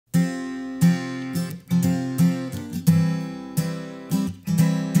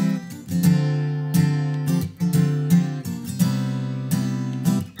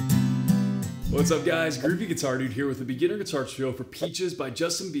What's up guys, Groovy Guitar Dude here with a beginner guitar tutorial for Peaches by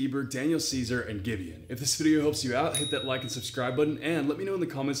Justin Bieber, Daniel Caesar, and Giveon. If this video helps you out, hit that like and subscribe button, and let me know in the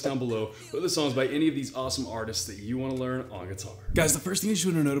comments down below what are the songs by any of these awesome artists that you want to learn on guitar. Guys, the first thing you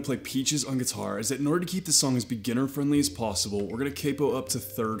should want to know to play Peaches on guitar is that in order to keep the song as beginner friendly as possible, we're going to capo up to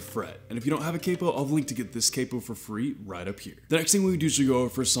 3rd fret. And if you don't have a capo, I'll link to get this capo for free right up here. The next thing we would usually go over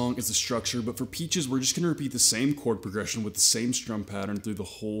for a song is the structure, but for Peaches, we're just going to repeat the same chord progression with the same strum pattern through the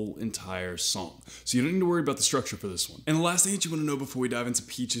whole entire song. So you don't need to worry about the structure for this one. And the last thing that you want to know before we dive into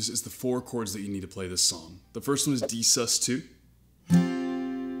Peaches is the 4 chords that you need to play this song. The first one is D sus2.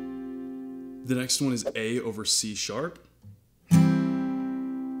 The next one is A over C sharp.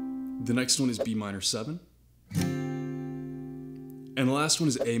 The next one is B minor 7. And the last one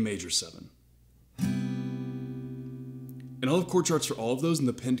is A major 7. And I'll have chord charts for all of those in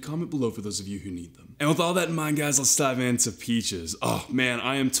the pinned comment below for those of you who need them. And with all that in mind, guys, let's dive into Peaches. Oh man,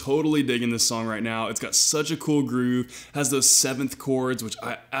 I am totally digging this song right now. It's got such a cool groove, has those 7th chords, which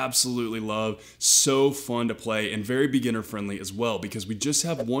I absolutely love. So fun to play and very beginner friendly as well, because we just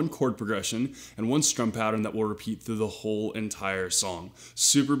have one chord progression and one strum pattern that will repeat through the whole entire song.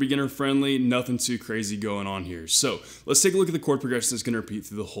 Super beginner friendly, nothing too crazy going on here. So let's take a look at the chord progression that's gonna repeat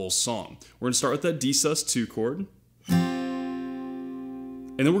through the whole song. We're gonna start with that D sus2 chord.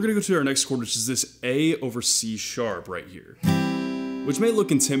 And then we're gonna go to our next chord, which is this A over C sharp right here, which may look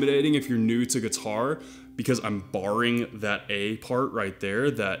intimidating if you're new to guitar because I'm barring that A part right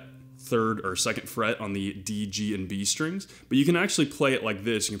there, that 3rd or 2nd fret on the D, G, and B strings. But you can actually play it like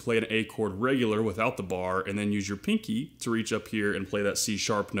this. You can play an A chord regular without the bar and then use your pinky to reach up here and play that C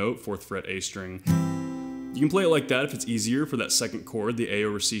sharp note, 4th fret A string. You can play it like that if it's easier for that 2nd chord, the A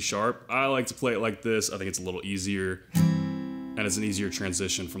over C sharp. I like to play it like this. I think it's a little easier. And it's an easier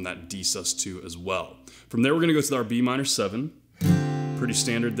transition from that D sus2 as well. From there, we're gonna go to our B minor 7. Pretty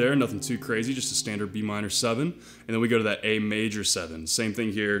standard there, nothing too crazy, just a standard B minor 7. And then we go to that A major 7. Same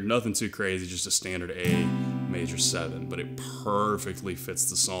thing here, nothing too crazy, just a standard A major 7. But it perfectly fits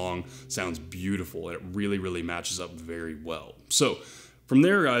the song, sounds beautiful, and it really, really matches up very well. So, from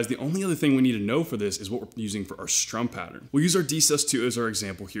there, guys, the only other thing we need to know for this is what we're using for our strum pattern. We'll use our D sus2 as our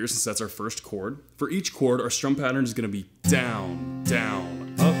example here, since that's our first chord. For each chord, our strum pattern is gonna be down,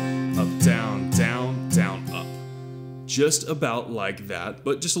 down, up, down, down, down, up. Just about like that,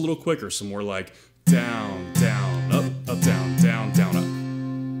 but just a little quicker, so more like down, down, up, down, down, down, up.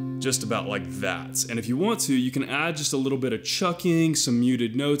 Just about like that. And if you want to, you can add just a little bit of chucking, some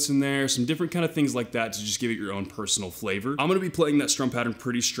muted notes in there, some different kind of things like that to just give it your own personal flavor. I'm gonna be playing that strum pattern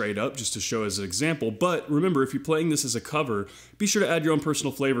pretty straight up just to show as an example, but remember, if you're playing this as a cover, be sure to add your own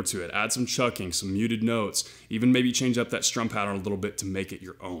personal flavor to it. Add some chucking, some muted notes, even maybe change up that strum pattern a little bit to make it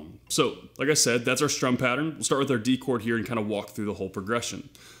your own. So, like I said, that's our strum pattern. We'll start with our D chord here and kind of walk through the whole progression.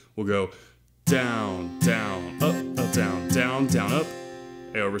 We'll go down, down, up, down, down, down, up,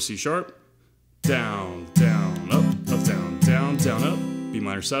 A over C sharp, down, down, up, down, down, down, up, B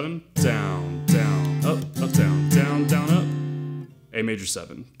minor 7, down, down, up, down, down, down, up, A major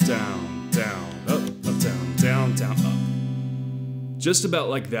 7, down, down, up, down, down, down, up. Just about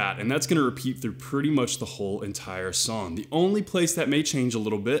like that, and that's gonna repeat through pretty much the whole entire song. The only place that may change a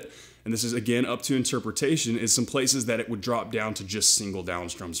little bit, and this is again up to interpretation, is some places that it would drop down to just single down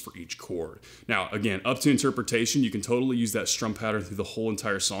strums for each chord. Now, again, up to interpretation, you can totally use that strum pattern through the whole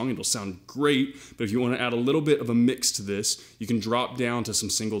entire song. It'll sound great, but if you want to add a little bit of a mix to this, you can drop down to some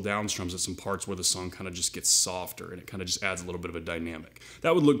single down strums at some parts where the song kind of just gets softer and it kind of just adds a little bit of a dynamic.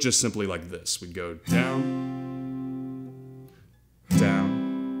 That would look just simply like this. We'd go down,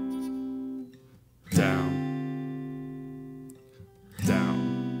 down, down, down.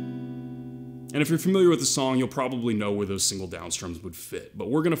 And if you're familiar with the song, you'll probably know where those single down strums would fit. But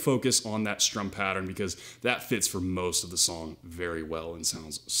we're gonna focus on that strum pattern because that fits for most of the song very well and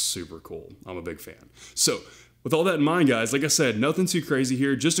sounds super cool. I'm a big fan. So, with all that in mind, guys, like I said, nothing too crazy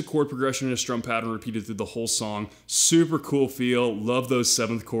here, just a chord progression and a strum pattern repeated through the whole song. Super cool feel, love those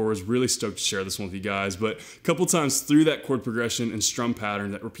 7th chords, really stoked to share this one with you guys, but a couple times through that chord progression and strum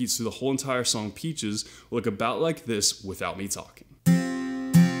pattern that repeats through the whole entire song, Peaches will look about like this without me talking.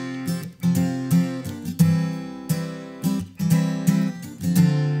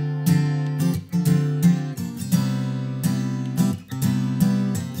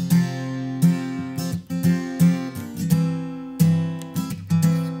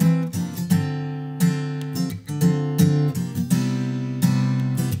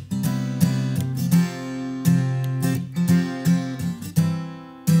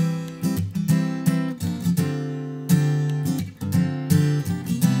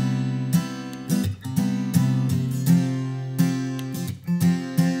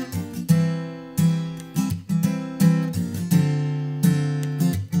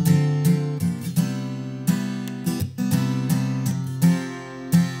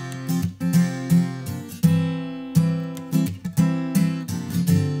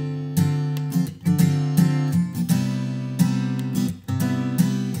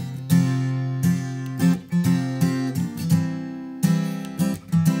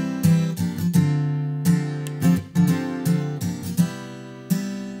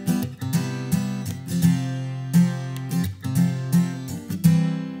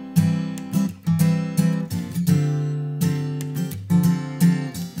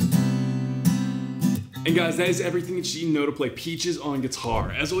 And guys, that is everything that you know to play Peaches on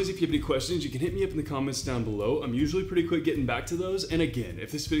guitar. As always, if you have any questions, you can hit me up in the comments down below. I'm usually pretty quick getting back to those. And again,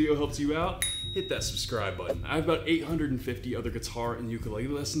 if this video helps you out, hit that subscribe button. I have about 850 other guitar and ukulele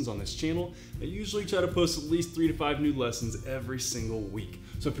lessons on this channel. I usually try to post at least 3 to 5 new lessons every single week.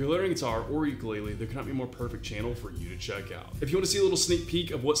 So if you're learning guitar or ukulele, there cannot be a more perfect channel for you to check out. If you want to see a little sneak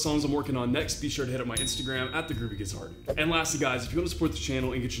peek of what songs I'm working on next, be sure to hit up my Instagram at @thegroovyguitardude. And lastly guys, if you want to support the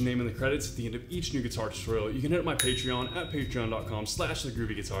channel and get your name in the credits at the end of each new guitar tutorial, you can hit up my Patreon at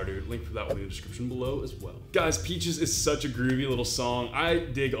patreon.com/thegroovyguitardude. Link for that will be in the description below as well. Guys, Peaches is such a groovy little song. I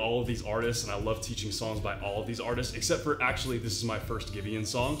dig all of these artists and I love teaching songs by all of these artists, except for actually this is my first Giveon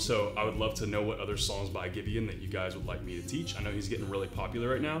song, so I would love to know what other songs by Giveon that you guys would like me to teach. I know he's getting really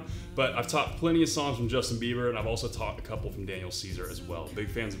popular right now, but I've taught plenty of songs from Justin Bieber and I've also taught a couple from Daniel Caesar as well. Big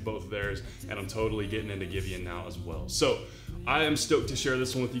fans of both of theirs, and I'm totally getting into Giveon now as well. So I am stoked to share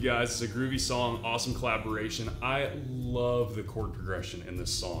this one with you guys. It's a groovy song, awesome collaboration. I love the chord progression in this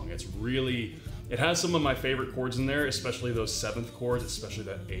song. It has some of my favorite chords in there, especially those 7th chords, especially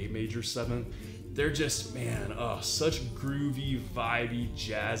that A major 7th. They're just, man, such groovy, vibey,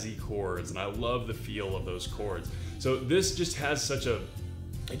 jazzy chords, and I love the feel of those chords. So this just has such a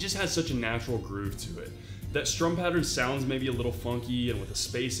natural groove to it. That strum pattern sounds maybe a little funky, and with the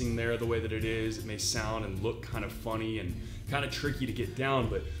spacing there the way that it is, it may sound and look kind of funny and kind of tricky to get down,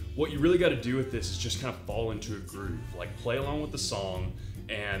 but what you really got to do with this is just kind of fall into a groove. Like play along with the song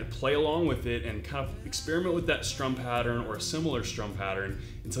and play along with it and kind of experiment with that strum pattern or a similar strum pattern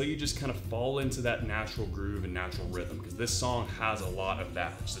until you just kind of fall into that natural groove and natural rhythm, because this song has a lot of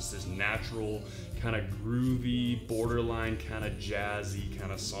that. It's just this natural kind of groovy, borderline kind of jazzy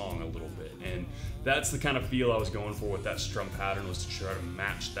kind of song a little bit, and that's the kind of feel I was going for with that strum pattern, was to try to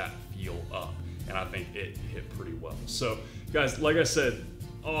match that feel up, and I think it hit pretty well. So guys, like I said,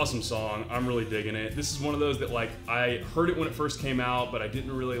 awesome song. I'm really digging it. This is one of those that, like, I heard it when it first came out, but I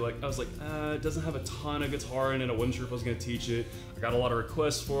didn't really I was like, it doesn't have a ton of guitar in it. I wasn't sure if I was gonna teach it. I got a lot of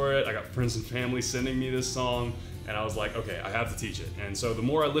requests for it. I got friends and family sending me this song, and I was like, okay, I have to teach it. And so the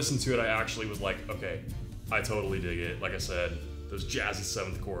more I listened to it, I actually was like, okay, I totally dig it. Like I said, those jazzy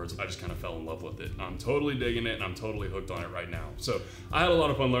 7th chords, I just kind of fell in love with it. I'm totally digging it, and I'm totally hooked on it right now. So I had a lot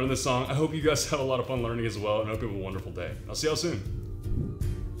of fun learning this song. I hope you guys had a lot of fun learning as well, and I hope you have a wonderful day. I'll see y'all soon.